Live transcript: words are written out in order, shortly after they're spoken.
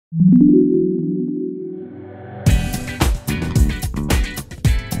So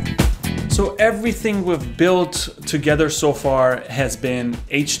everything we've built together so far has been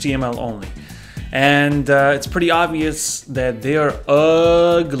HTML only. And it's pretty obvious that they are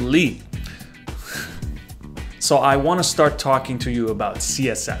ugly. So I want to start talking to you about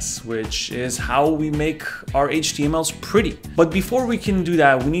CSS, which is how we make our HTMLs pretty. But before we can do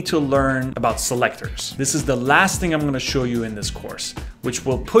that, we need to learn about selectors. This is the last thing I'm going to show you in this course, which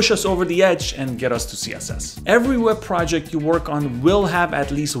will push us over the edge and get us to CSS. Every web project you work on will have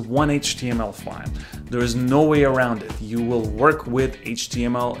at least one HTML file. There is no way around it. You will work with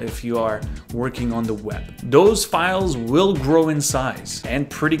HTML if you are working on the web. Those files will grow in size and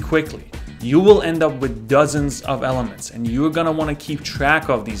pretty quickly. You will end up with dozens of elements, and you're gonna wanna keep track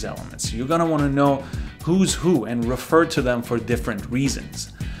of these elements. You're gonna wanna know who's who and refer to them for different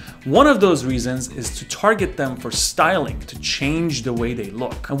reasons. One of those reasons is to target them for styling, to change the way they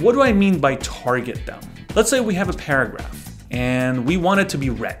look. And what do I mean by target them? Let's say we have a paragraph and we want it to be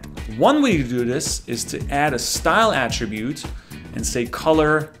red. One way to do this is to add a style attribute and say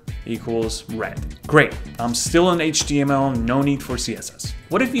color equals red. Great, I'm still in HTML, no need for CSS.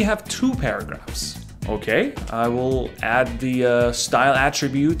 What if you have two paragraphs? Okay, I will add the style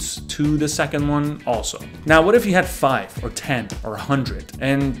attributes to the second one also. Now, what if you had 5 or 10 or 100?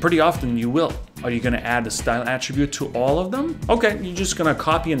 And pretty often you will. Are you gonna add the style attribute to all of them? Okay, you're just gonna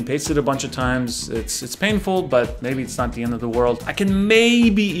copy and paste it a bunch of times. It's painful, but maybe it's not the end of the world. I can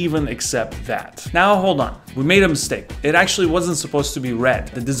maybe even accept that. Now, hold on, we made a mistake. It actually wasn't supposed to be red.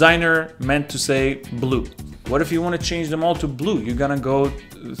 The designer meant to say blue. What if you want to change them all to blue? You're gonna go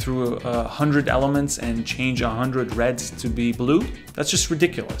through 100 elements and change 100 reds to be blue? That's just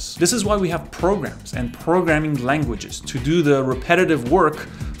ridiculous. This is why we have programs and programming languages to do the repetitive work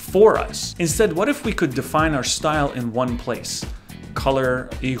for us. Instead, what if we could define our style in one place? Color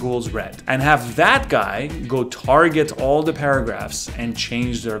equals red, and have that guy go target all the paragraphs and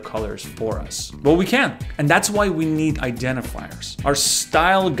change their colors for us. Well, we can, and that's why we need identifiers. Our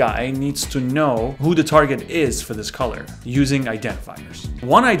style guy needs to know who the target is for this color using identifiers.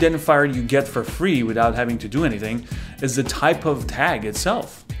 One identifier you get for free without having to do anything is the type of tag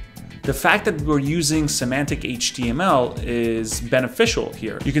itself. The fact that we're using semantic HTML is beneficial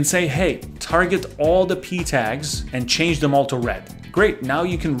here. You can say, hey, target all the p tags and change them all to red. Great, now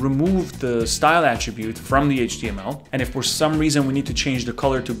you can remove the style attribute from the HTML. And if for some reason we need to change the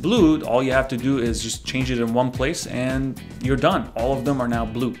color to blue, all you have to do is just change it in one place and you're done. All of them are now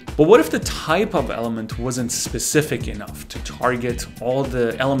blue. But what if the type of element wasn't specific enough to target all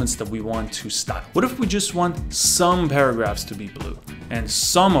the elements that we want to style? What if we just want some paragraphs to be blue and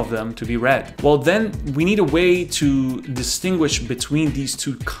some of them to be red? Well, then we need a way to distinguish between these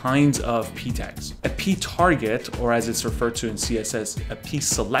two kinds of p tags. A p target, or as it's referred to in CSS, a p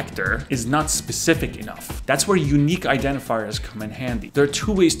selector, is not specific enough. That's where unique identifiers come in handy. There are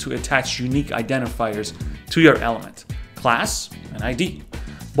two ways to attach unique identifiers to your element: class and ID.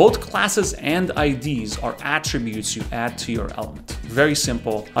 Both classes and IDs are attributes you add to your element. Very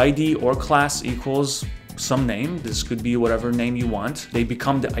simple. ID or class equals some name. This could be whatever name you want. They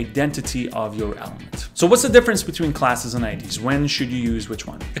become the identity of your element. So what's the difference between classes and IDs? When should you use which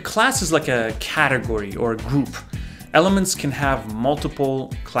one? A class is like a category or a group. Elements can have multiple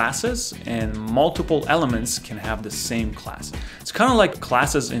classes and multiple elements can have the same class. It's kind of like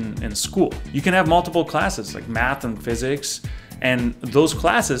classes in school. You can have multiple classes like math and physics, and those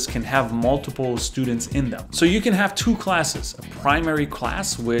classes can have multiple students in them. So you can have two classes: a primary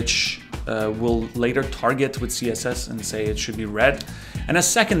class, which will later target with CSS and say it should be red, and a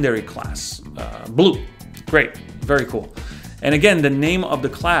secondary class, blue. Great, very cool. And again, the name of the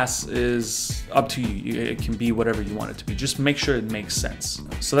class is up to you. It can be whatever you want it to be. Just make sure it makes sense.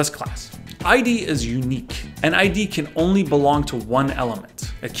 So that's class. ID is unique. An ID can only belong to one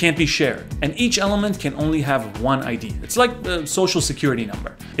element. It can't be shared. And each element can only have one ID. It's like the social security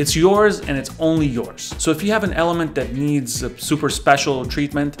number. It's yours and it's only yours. So if you have an element that needs a super special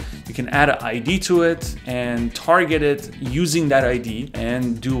treatment, you can add an ID to it and target it using that ID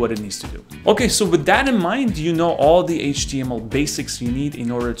and do what it needs to do. Okay, so with that in mind, you know all the HTML basics you need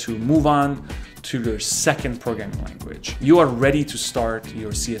in order to move on to your second programming language. You are ready to start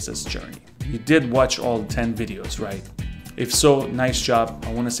your CSS journey. You did watch all 10 videos, right? If so, nice job.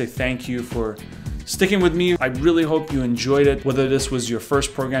 I want to say thank you for sticking with me. I really hope you enjoyed it, whether this was your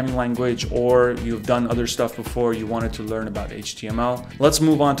first programming language or you've done other stuff before, you wanted to learn about HTML. Let's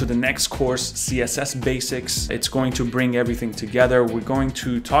move on to the next course, CSS Basics. It's going to bring everything together. We're going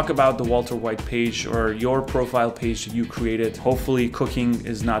to talk about the Walter White page or your profile page that you created. Hopefully cooking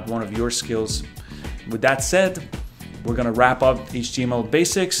is not one of your skills. With that said, we're gonna wrap up HTML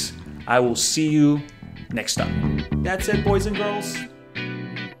basics. I will see you next time. That's it, boys and girls.